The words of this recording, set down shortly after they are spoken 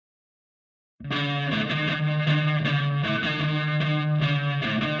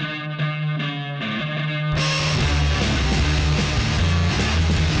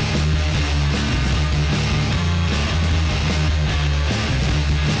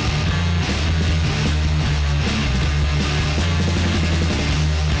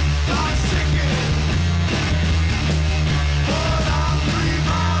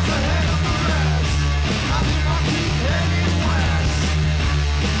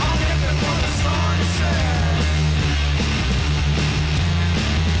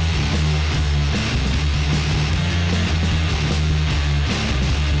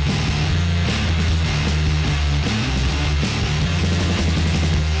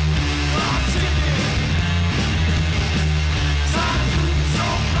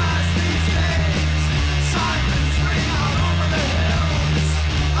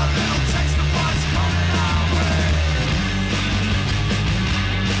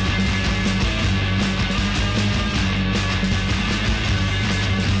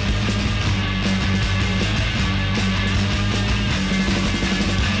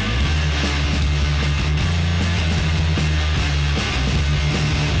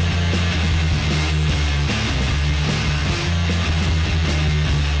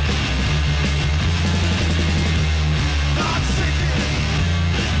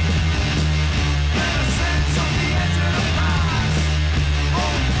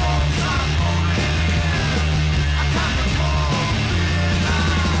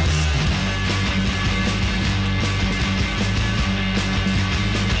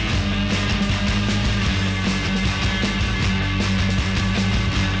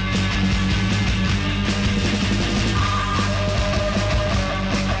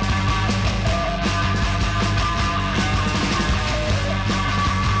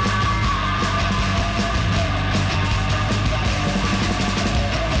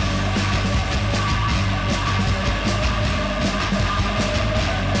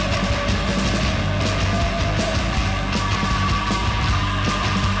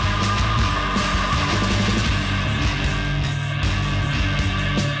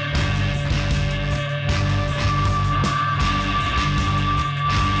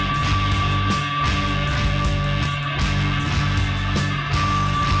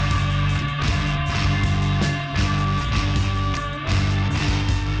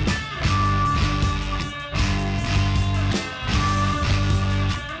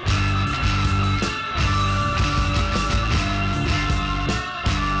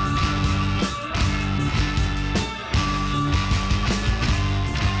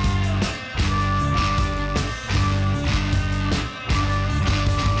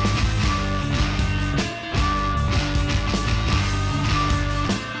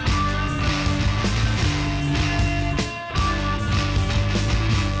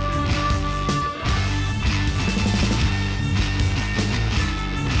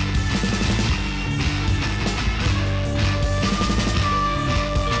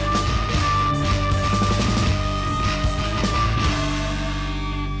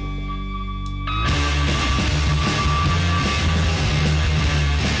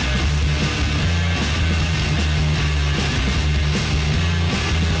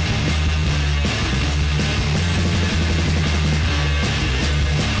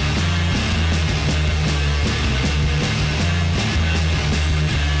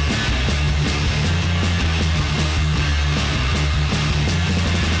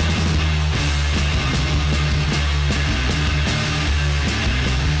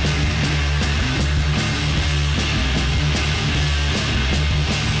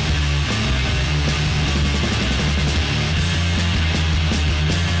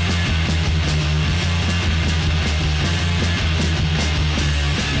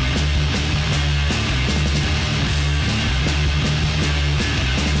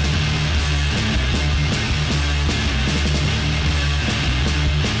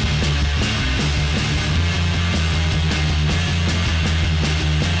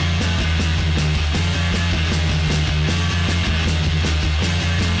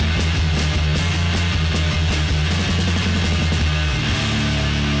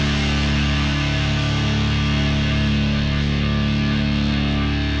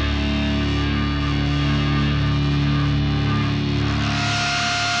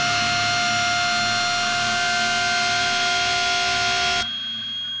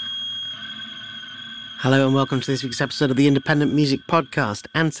Hello and welcome to this week's episode of the Independent Music Podcast.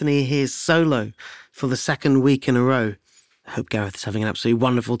 Anthony here solo for the second week in a row. I hope Gareth is having an absolutely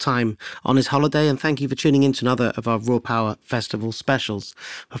wonderful time on his holiday, and thank you for tuning in to another of our Raw Power Festival specials.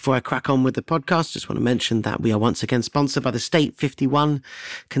 Before I crack on with the podcast, just want to mention that we are once again sponsored by the State 51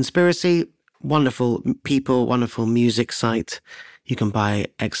 Conspiracy. Wonderful people, wonderful music site. You can buy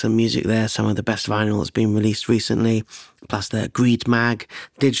excellent music there, some of the best vinyl that's been released recently, plus their Greed Mag,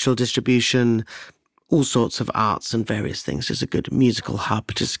 digital distribution, all sorts of arts and various things. Just a good musical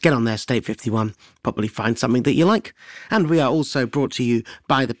hub. Just get on there, State 51, probably find something that you like. And we are also brought to you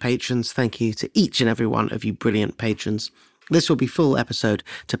by the patrons. Thank you to each and every one of you brilliant patrons. This will be full episode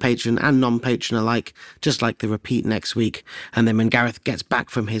to patron and non-patron alike, just like the repeat next week. And then when Gareth gets back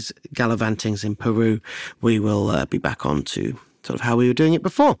from his gallivantings in Peru, we will be back on to sort of how we were doing it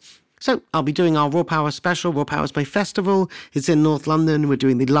before. So I'll be doing our Raw Power special. Raw Power's my festival. It's in North London. We're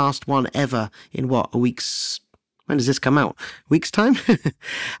doing the last one ever in a week's... When does this come out? Week's time?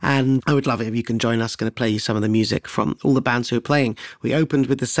 And I would love it if you can join us. Going to play you some of the music from all the bands who are playing. We opened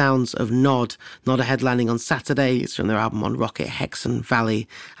with the sounds of Nod. Nod are headlining on Saturday. It's from their album On Rocket, Hexen Valley.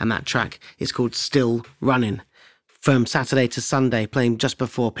 And that track is called Still Running. From Saturday to Sunday, playing just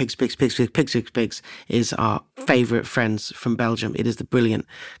before Pigs is our favourite friends from Belgium. It is the brilliant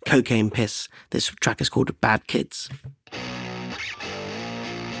Cocaine Piss. This track is called Bad Kids.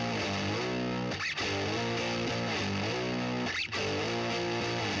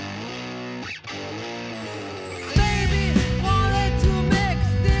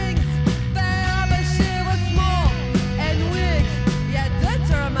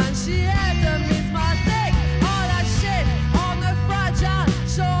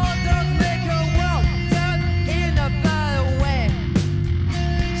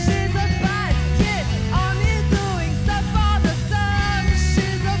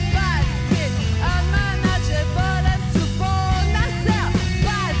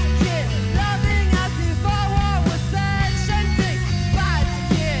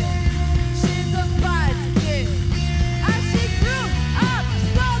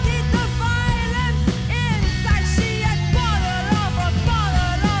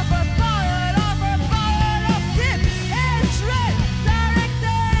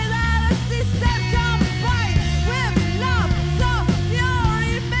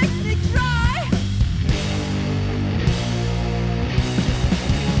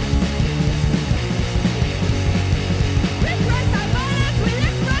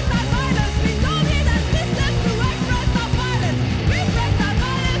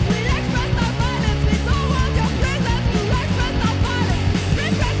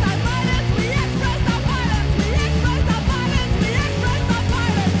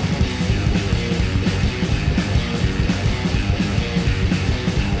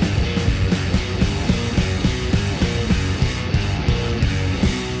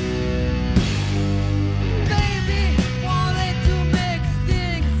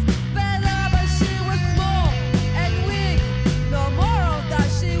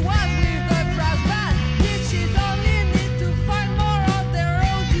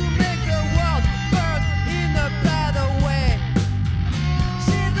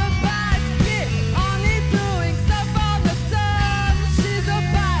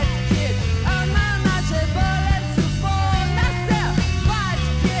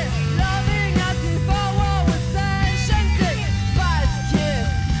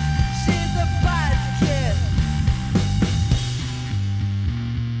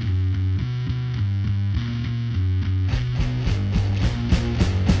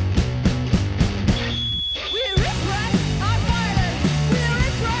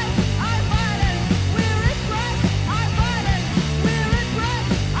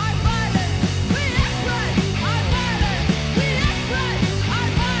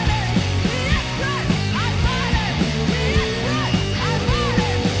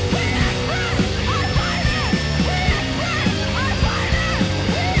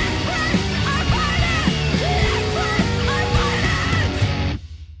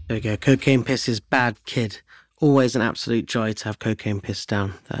 There we go. Cocaine Piss is Bad Kid. Always an absolute joy to have Cocaine Piss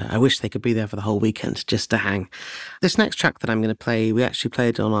down. I wish they could be there for the whole weekend just to hang. This next track that I'm going to play, we actually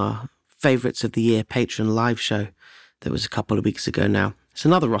played on our Favourites of the Year Patreon live show that was a couple of weeks ago now. It's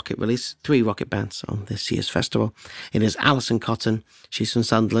another Rocket release, 3 Rocket bands on this year's festival. It is Alison Cotton. She's from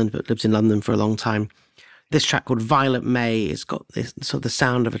Sunderland but lives in London for a long time. This track called Violet May, it's got this sort of the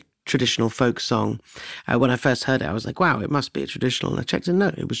sound of a traditional folk song. When I first heard it, I was like, wow, it must be a traditional. And I checked and no,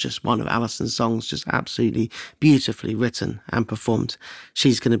 it was just one of Alison's songs, just absolutely beautifully written and performed.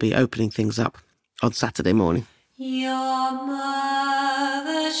 She's going to be opening things up on Saturday morning. Your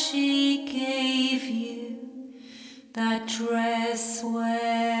mother, she gave you that dress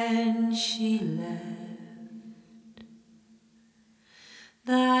when she left.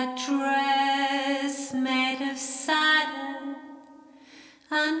 That dress made of satin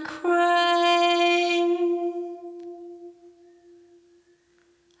and crepe.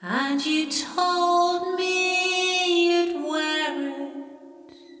 and you told me you'd wear it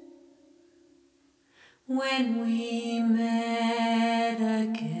when we met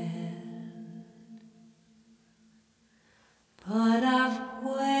again. But I've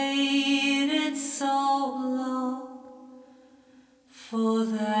waited so long for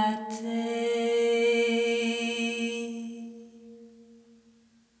that day.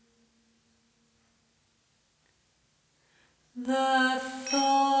 The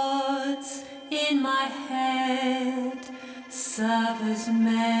thoughts in my head serve as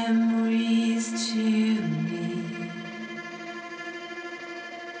memories to me.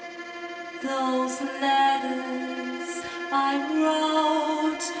 Those letters I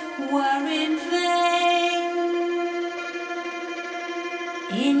wrote were in vain.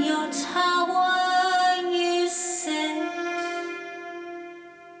 In your tower you sit.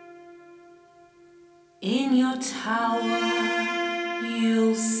 In your tower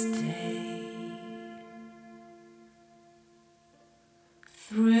you'll stay.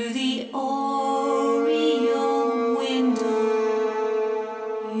 Through the oriel window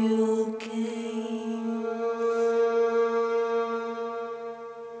you'll gaze.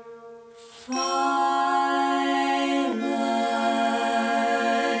 Violet May.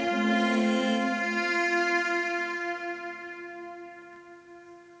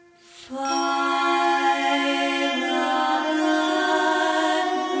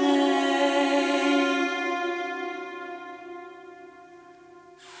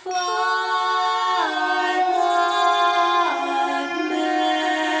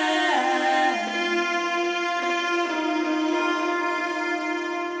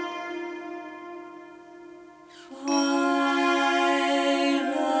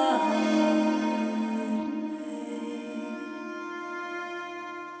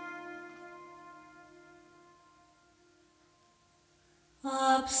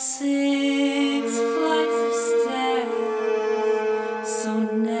 Up 6 flights of stairs, so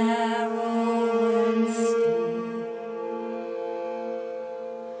narrow and steep.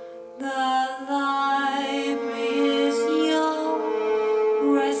 The library is your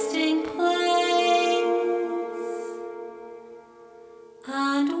resting place,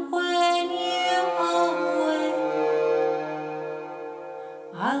 and when you awake,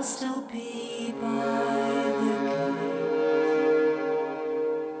 I'll still be by the gate,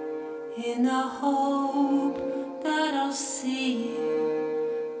 in the hope that I'll see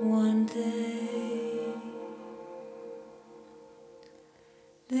you one day.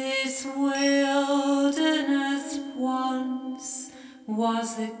 This wilderness once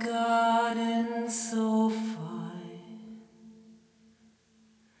was a garden so fine,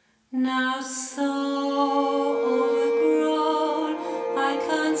 now so overgrown I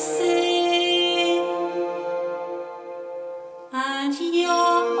can't see, and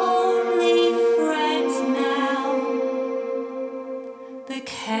your only friend now, the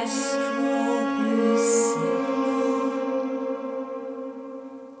kestrel who sits,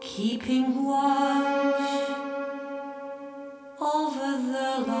 keeping watch over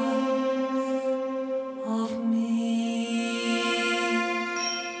the life of me.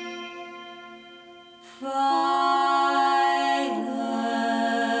 Violet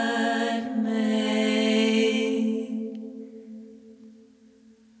May.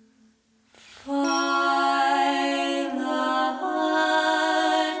 Violet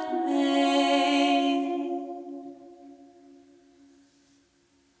May.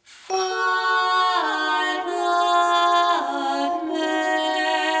 Violet May.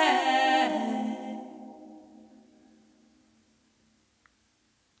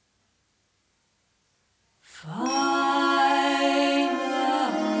 Violet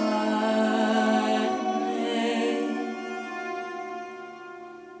May.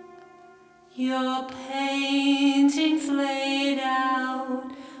 Your paintings laid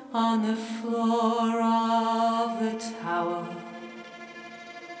out on the floor of the tower,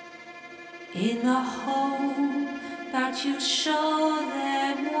 in the hope that you'll show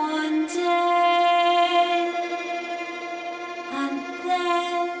them one day. And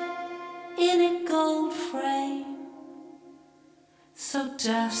there, in a gold frame, so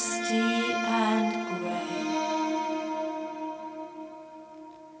dusty and grey,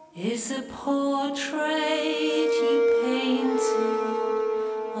 is a portrait you painted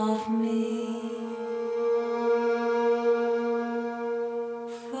of me.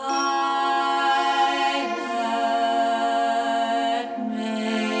 Violet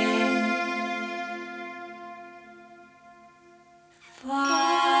May.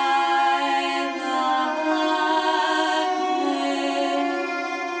 Violet May.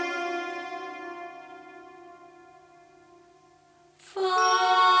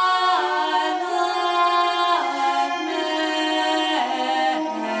 Violet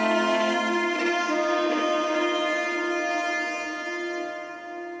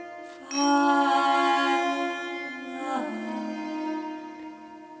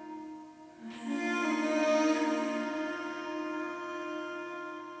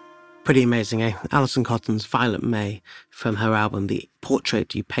Pretty amazing, eh? Alison Cotton's Violet May from her album The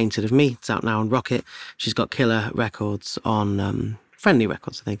Portrait You Painted of Me. It's out now on Rocket. She's got killer records on Friendly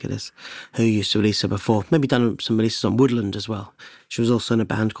Records, I think it is, who used to release her before. Maybe done some releases on Woodland as well. She was also in a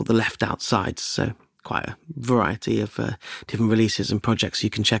band called The Left Outsides, so quite a variety of different releases and projects you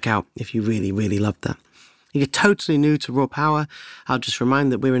can check out if you really, really love that. If you're totally new to Raw Power, I'll just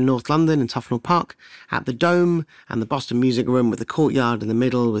remind that we're in North London in Tufnell Park at the Dome and the Boston Music Room with the courtyard in the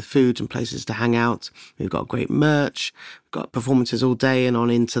middle with food and places to hang out. We've got great merch. We've got performances all day and on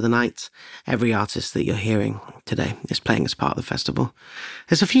into the night. Every artist that you're hearing today is playing as part of the festival.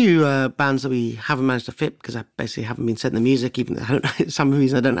 There's a few bands that we haven't managed to fit because I basically haven't been sent the music, even though some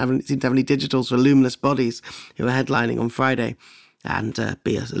reason I don't seem to have any digitals for Luminous Bodies, who are headlining on Friday. And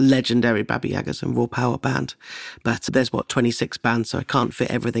be a legendary Baba Yagas and Raw Power band. But there's, 26 bands, so I can't fit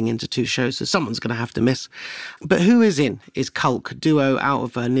everything into 2 shows, so someone's going to have to miss. But who is in is Kulk, duo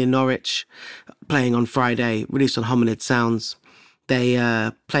out of near Norwich, playing on Friday, released on Hominid Sounds. They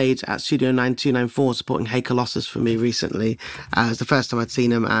played at Studio 9294, supporting Hey Colossus for me recently. It was the first time I'd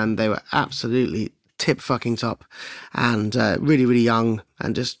seen them, and they were absolutely tip fucking top and really, really young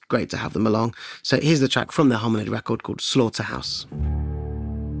and just great to have them along. So here's the track from their Hominid record called Slaughterhouse.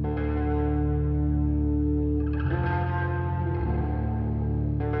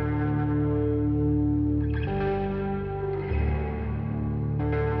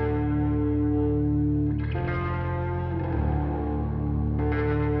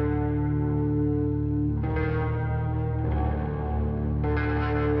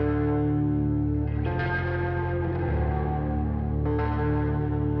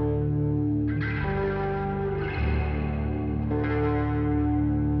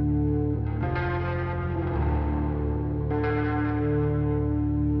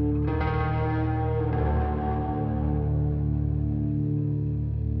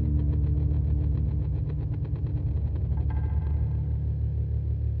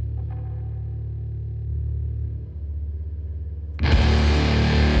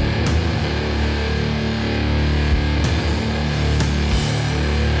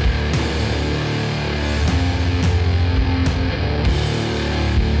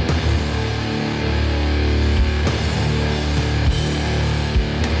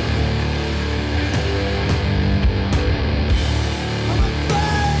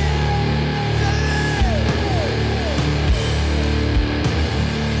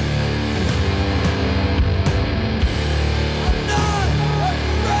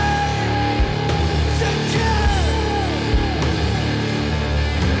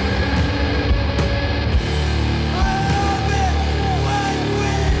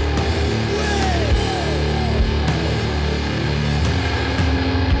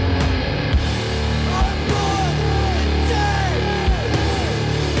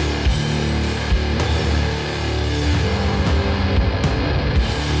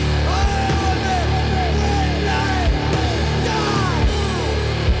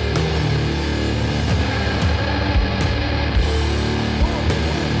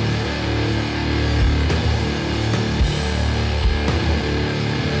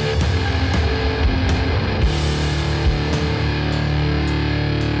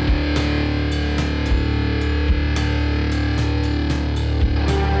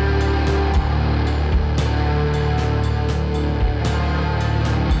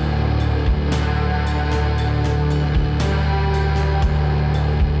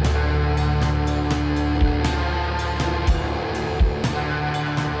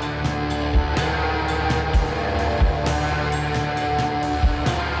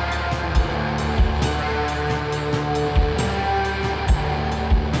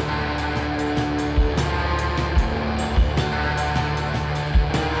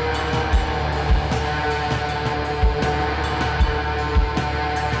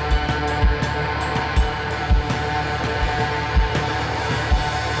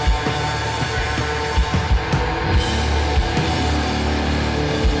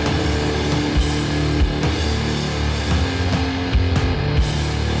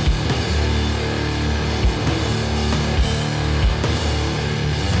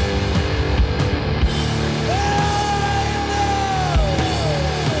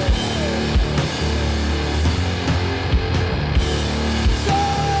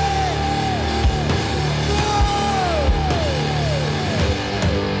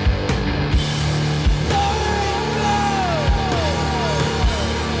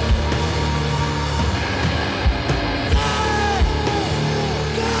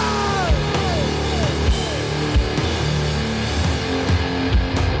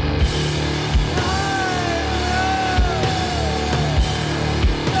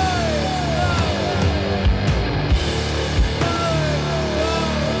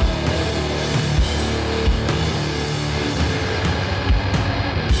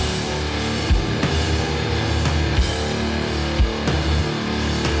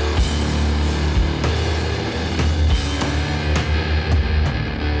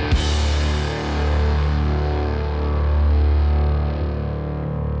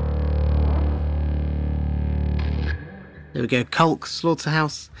 There we go. Culk,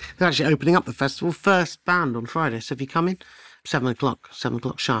 Slaughterhouse. They're actually opening up the festival. First band on Friday. So if you come in, 7 o'clock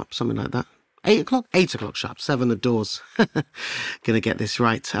sharp, something like that. 8 o'clock? 8 o'clock sharp. 7 the doors. Gonna get this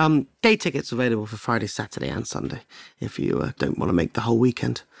right. Day tickets available for Friday, Saturday and Sunday if you don't want to make the whole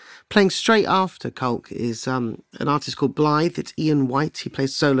weekend. Playing straight after Culk is an artist called Blythe. It's Ian White. He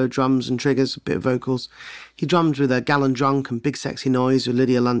plays solo drums and triggers, a bit of vocals. He drums with Gallon Drunk and Big Sexy Noise with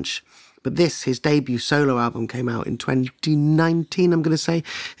Lydia Lunch. But his debut solo album came out in 2019, I'm going to say.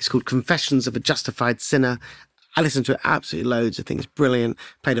 It's called Confessions of a Justified Sinner. I listened to it absolutely loads. I think it's brilliant.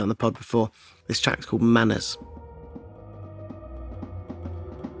 Played it on the pod before. This track's called Manners.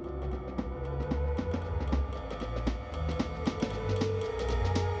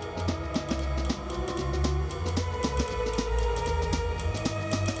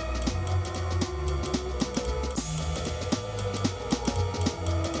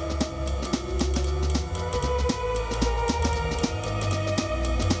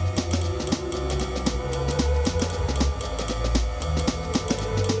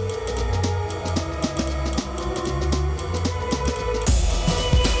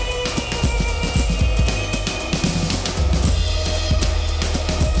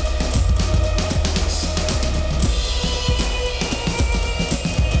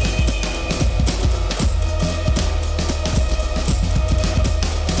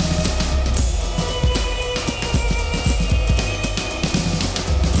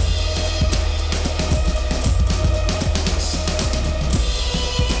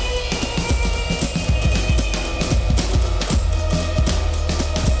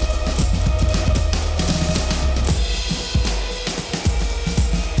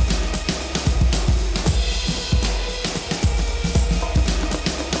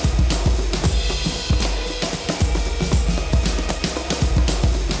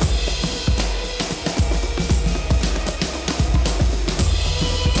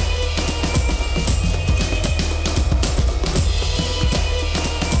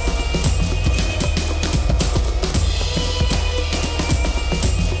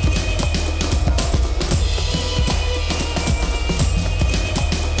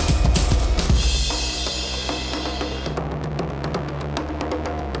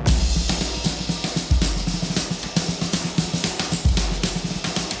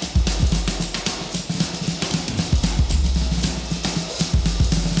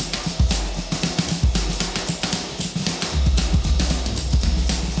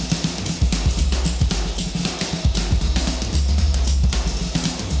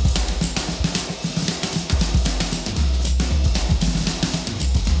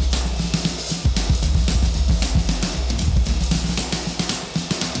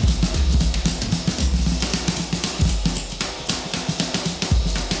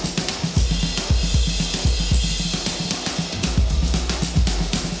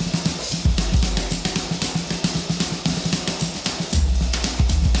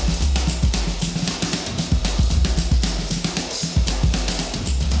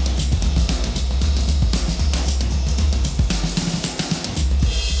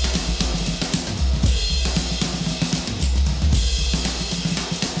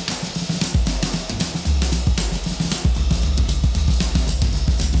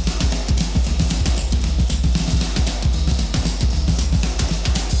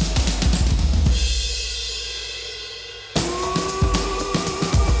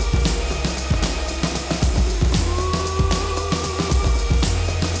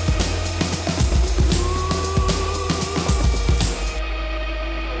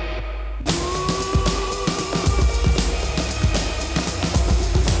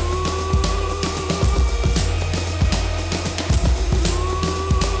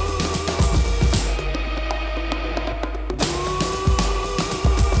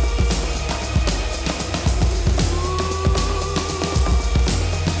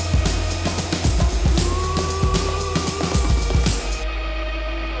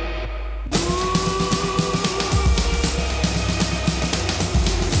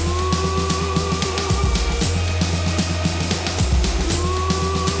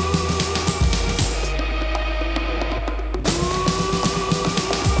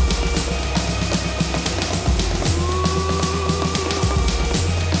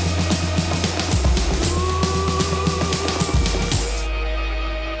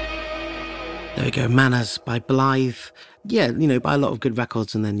 There we go, Manners by Blythe. Yeah, buy a lot of good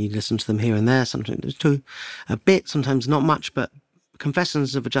records and then you listen to them here and there. Sometimes there's a bit, sometimes not much, but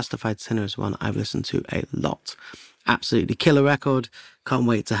Confessions of a Justified Sinner is one I've listened to a lot. Absolutely killer record. Can't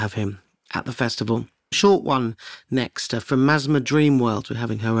wait to have him at the festival. Short one next from Masma Dreamworld. We're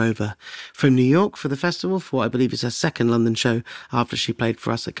having her over from New York for the festival for what I believe is her second London show after she played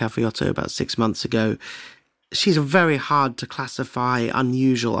for us at Cafe Otto about 6 months ago. She's a very hard to classify,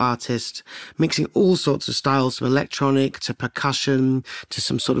 unusual artist, mixing all sorts of styles from electronic to percussion to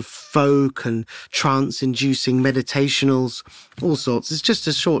some sort of folk and trance-inducing meditationals, all sorts. It's just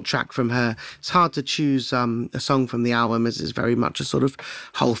a short track from her. It's hard to choose a song from the album as it's very much a sort of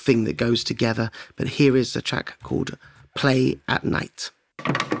whole thing that goes together. But here is a track called Play at Night.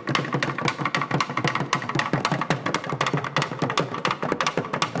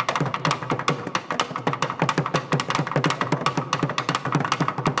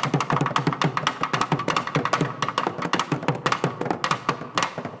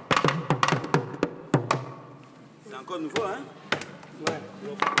 Nouveau, hein? Ouais.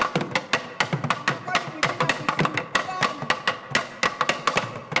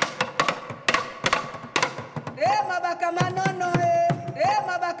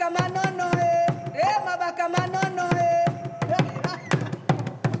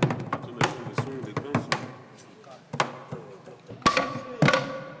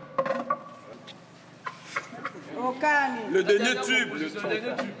 Le dernier tube.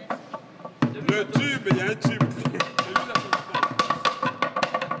 Le tube, il y a un tube.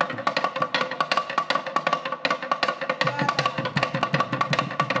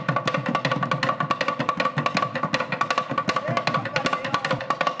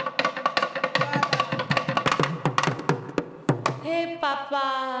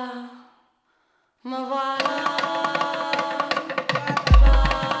 Papa, me voilà.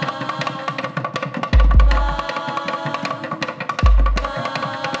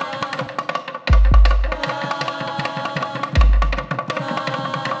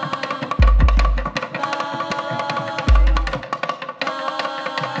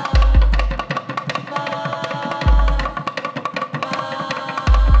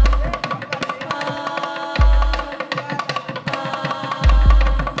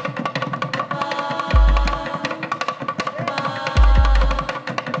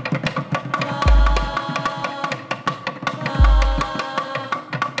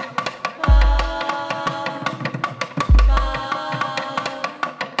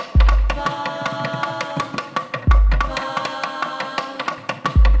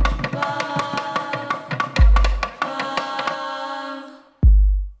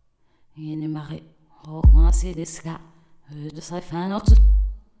 Diska, de Seifanot,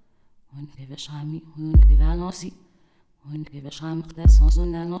 und wir schreiben, und wir werden auch sie, und wir schreiben das sans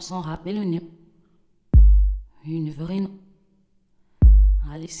un annonce en rappel une verino,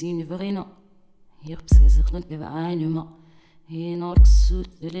 Alice une verino, hier psezert und wir einmal, in Oxut,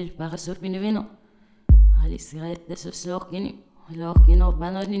 de l'île parasol une vino, Alice rette de ce sorgini, l'orgino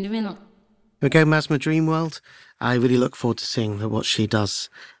banal une vino. Here we go, Masma Dreamworld. I really look forward to seeing what she does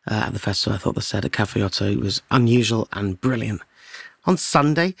at the festival. I thought the set at Cafe Otto was unusual and brilliant. On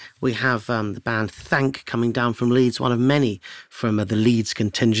Sunday, we have the band Thank coming down from Leeds, one of many from the Leeds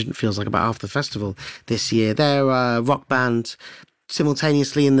contingent. Feels like about half the festival this year. They're a rock band,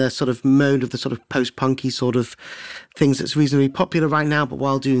 simultaneously in the sort of mode of the sort of post-punky sort of things that's reasonably popular right now, but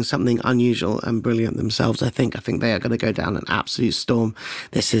while doing something unusual and brilliant themselves. I think they are going to go down an absolute storm.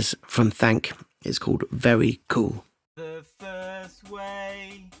 This is from Thank. It's called Very Cool. The first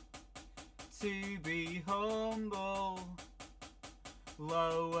way to be humble,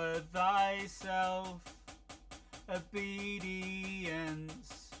 lower thyself,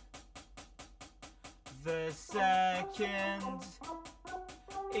 obedience. The second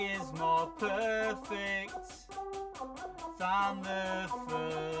is more perfect than the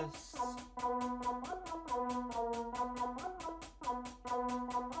first.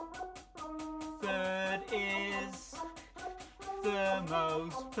 Third is the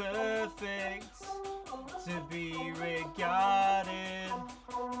most perfect, to be regarded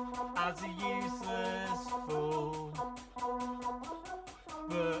as a useless fool.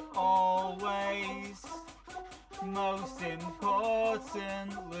 But always, most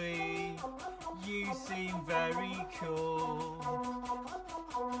importantly, you seem very cool.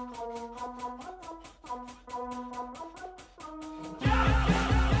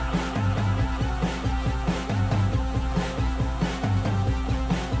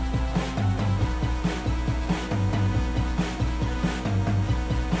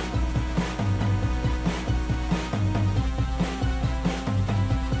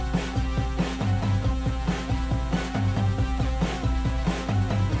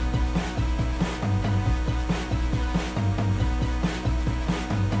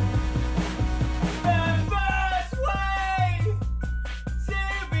 The first way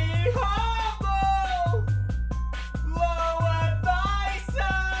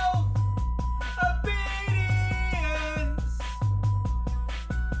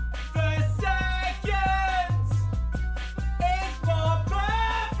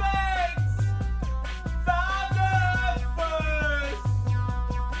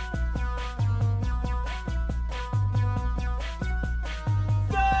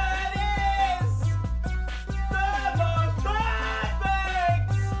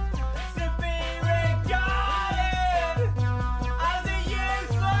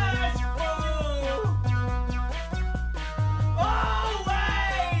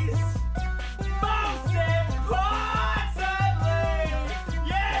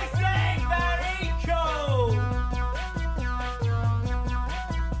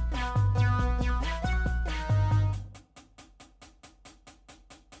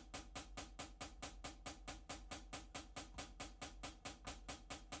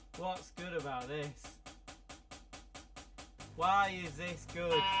about this? Why is this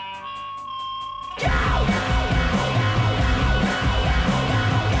good?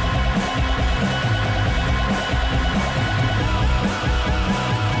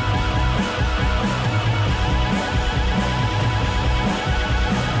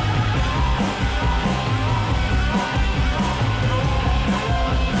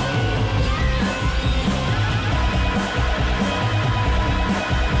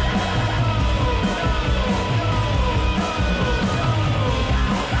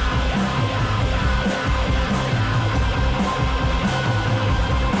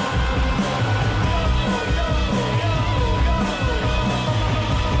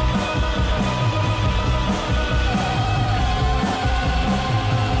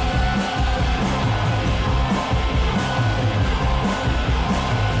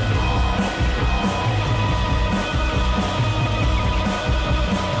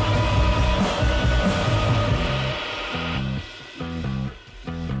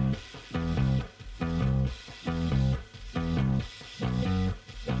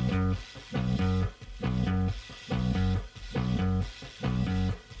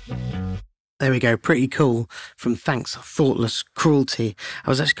 There we go, pretty cool from Thanks Thoughtless Cruelty.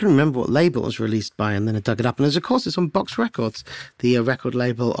 I couldn't remember what label it was released by, and then I dug it up. And of course, it's on Box Records, the record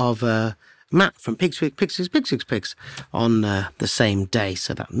label of Matt from Pigs on the same day.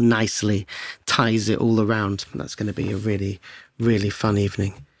 So that nicely ties it all around. That's going to be a really, really fun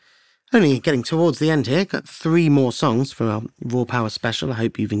evening. Only getting towards the end here. Got 3 more songs from our Raw Power special. I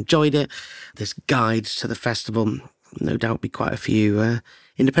hope you've enjoyed it. This guide to the festival. No doubt be quite a few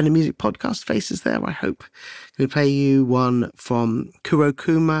independent music podcast faces there, I hope. We play you one from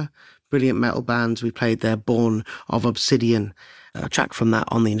Kurokuma, brilliant metal band. We played their Born of Obsidian, a track from that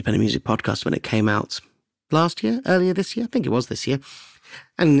on the Independent Music Podcast when it came out earlier this year. I think it was this year.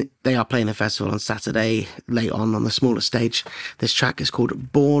 And they are playing the festival on Saturday, late on the smaller stage. This track is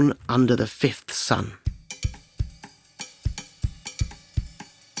called Born Under the Fifth Sun.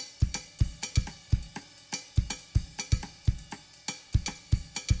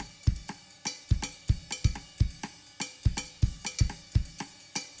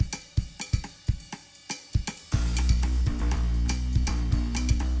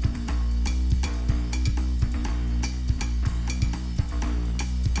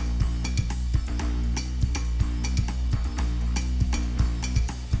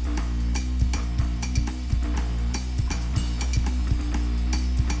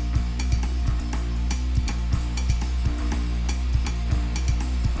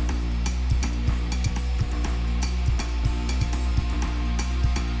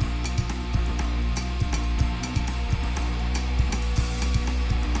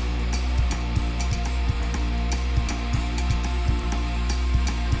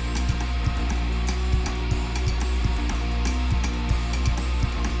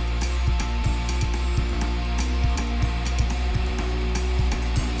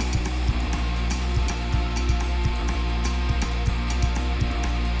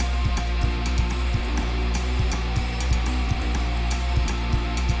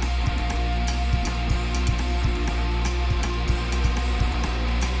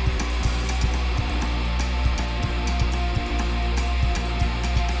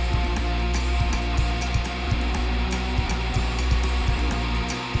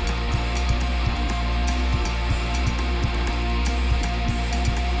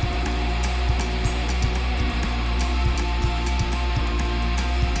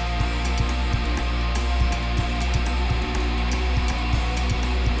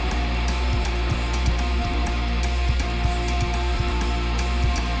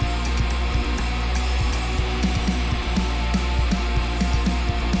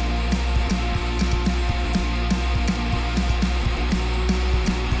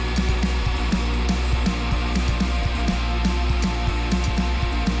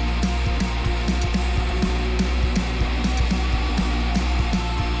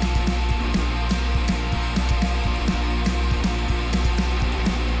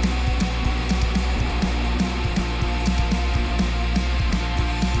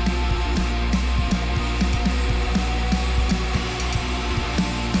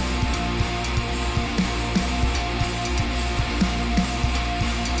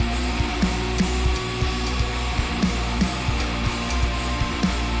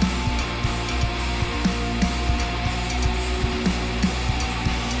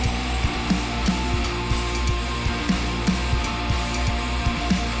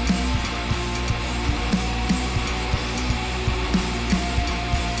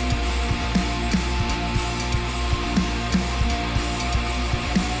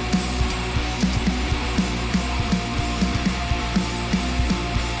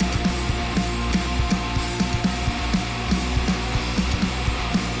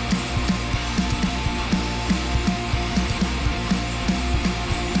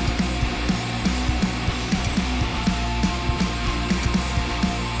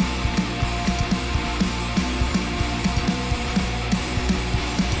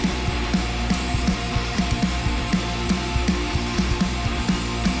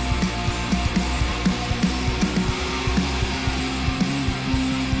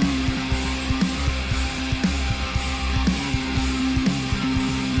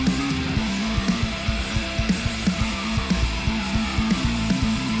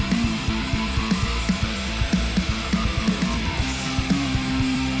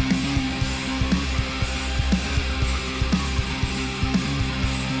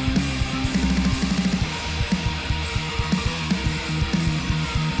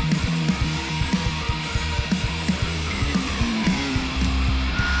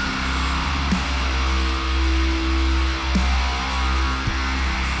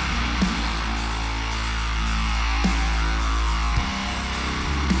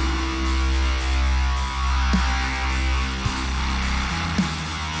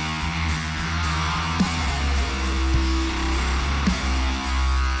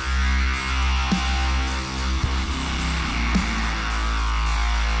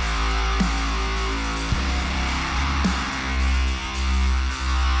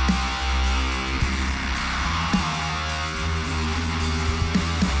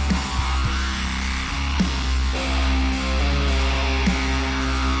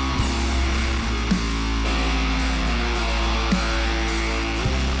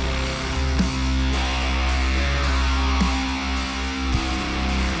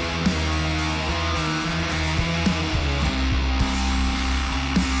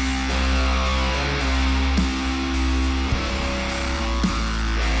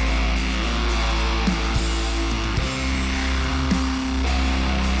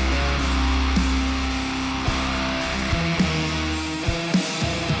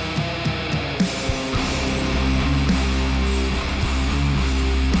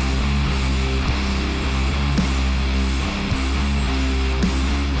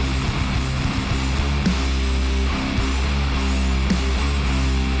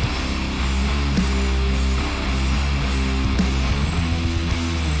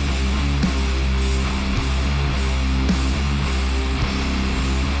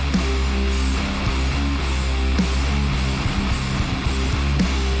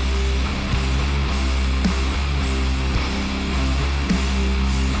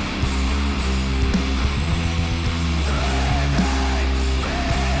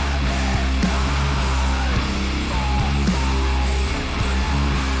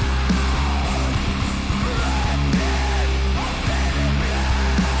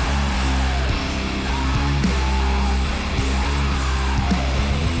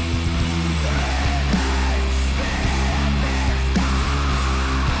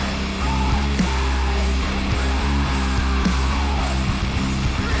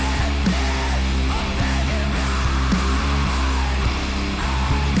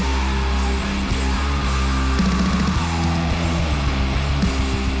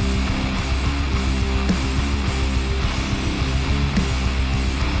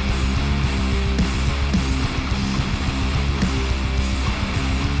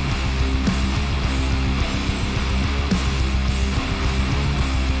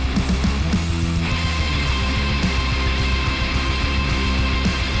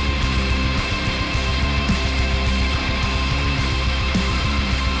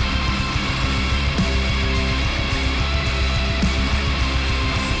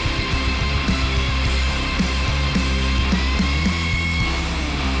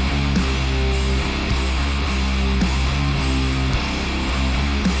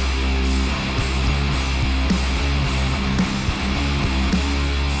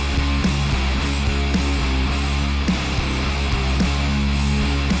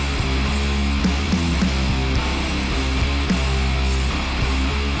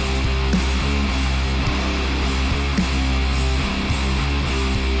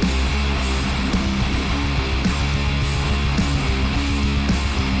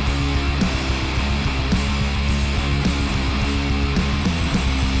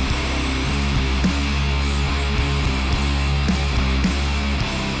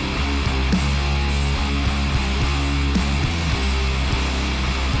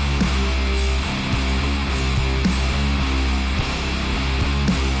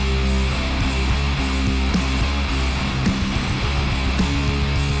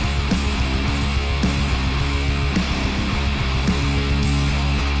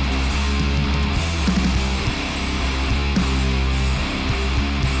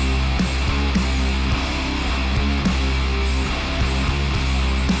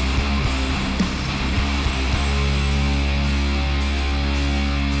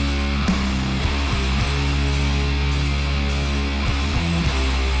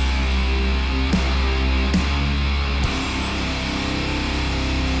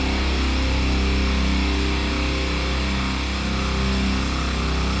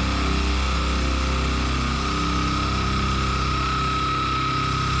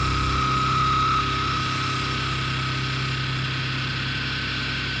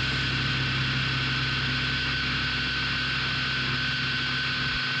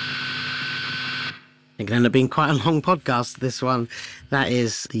 It can end up being quite a long podcast, this one. That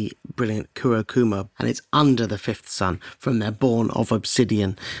is the brilliant Kuro Kuma, and it's Under the Fifth Sun from their Born of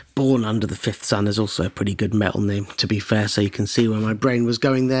Obsidian. Born Under the Fifth Sun is also a pretty good metal name, to be fair, so you can see where my brain was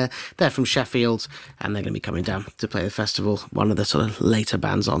going there. They're from Sheffield, and they're going to be coming down to play the festival, one of the sort of later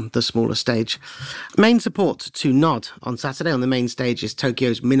bands on the smaller stage. Main support to Nod on Saturday on the main stage is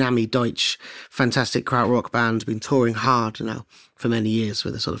Tokyo's Minami Deutsch, fantastic krautrock band, been touring hard now for many years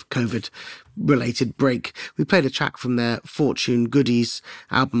with a sort of COVID-related break. We played a track from their Fortune Goodies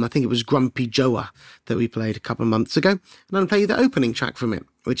album, I think it was Grumpy Joa, that we played a couple of months ago. And I'm going to play you the opening track from it,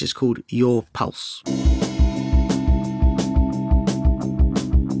 which is called Your Pulse.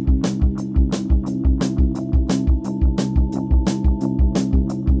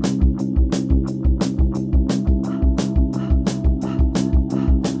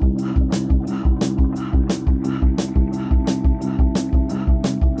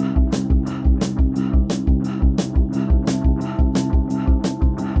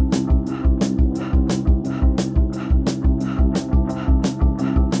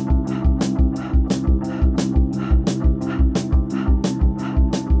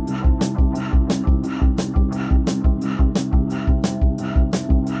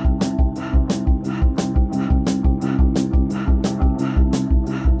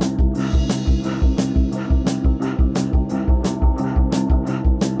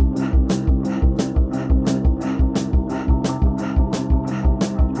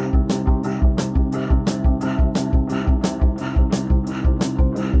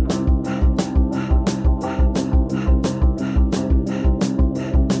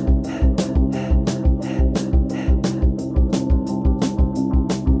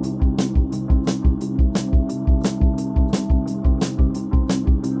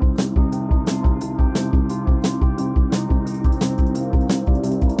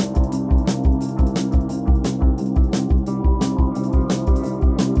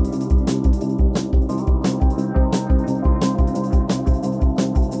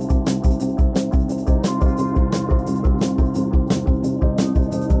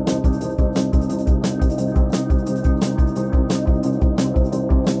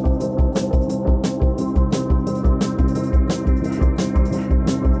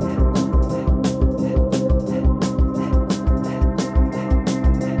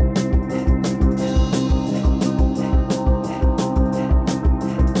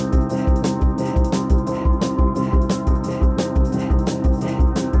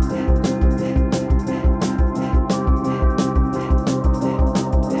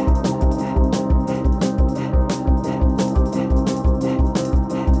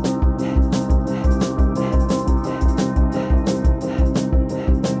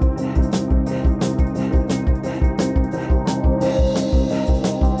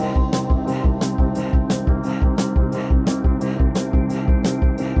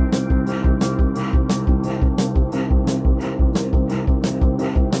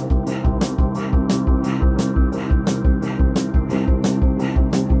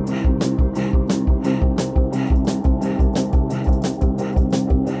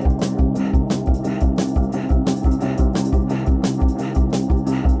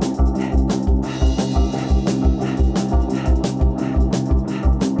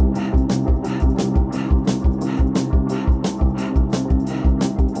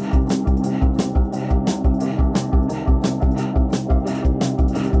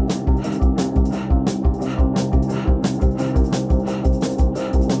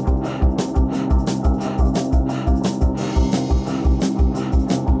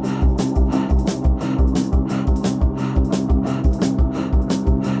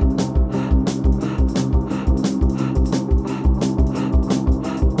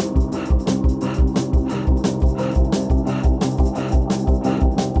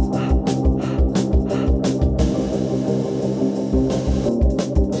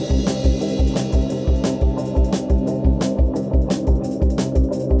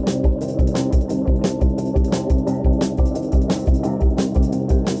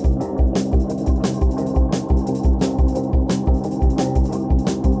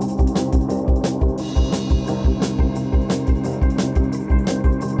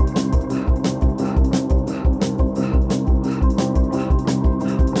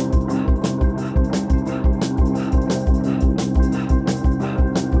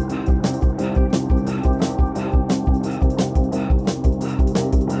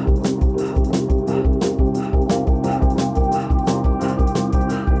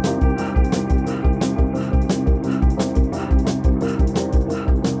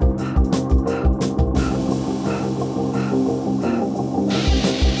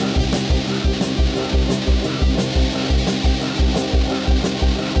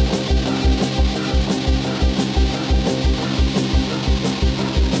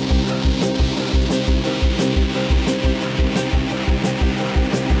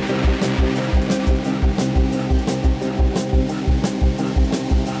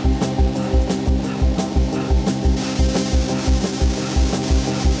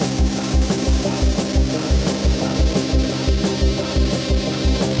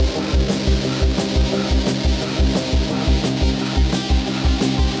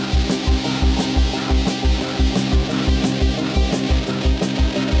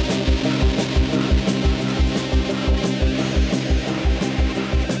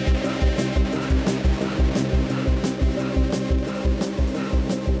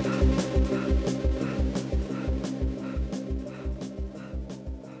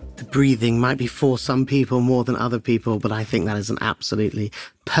 breathing might be for some people more than other people, but I think that is an absolutely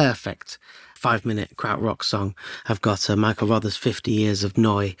perfect 5-minute krautrock song. I've got Michael Rother's 50 Years of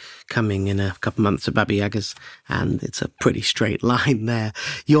Noi coming in a couple months of Baba Yagas, and it's a pretty straight line there.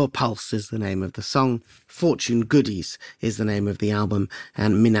 Your Pulse is the name of the song. Fortune Goodies is the name of the album,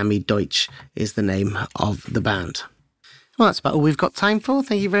 and Minami Deutsch is the name of the band. Well, that's about all we've got time for.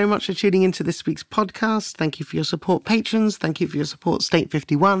 Thank you very much for tuning into this week's podcast. Thank you for your support, patrons. Thank you for your support, State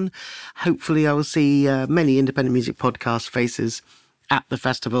 51. Hopefully I will see many independent music podcast faces at the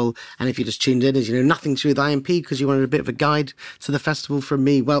festival. And if you just tuned in as you know nothing to do with IMP because you wanted a bit of a guide to the festival from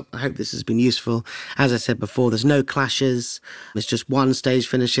me, well, I hope this has been useful. As I said before, there's no clashes. It's just one stage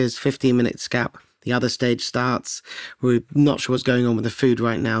finishes, 15 minutes gap. The other stage starts. We're not sure what's going on with the food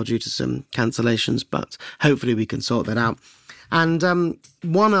right now due to some cancellations, but hopefully we can sort that out. And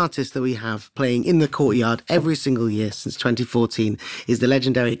one artist that we have playing in the courtyard every single year since 2014 is the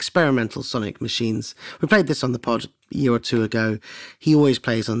legendary Experimental Sonic Machines. We played this on the pod a year or two ago. He always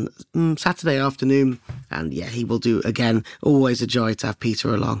plays on Saturday afternoon, and yeah, he will do again. Always a joy to have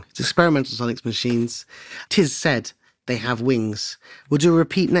Peter along. It's Experimental Sonic Machines. 'Tis said they have wings. We'll do a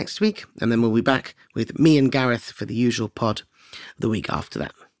repeat next week, and then we'll be back with me and Gareth for the usual pod the week after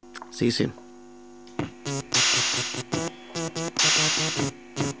that. See you soon.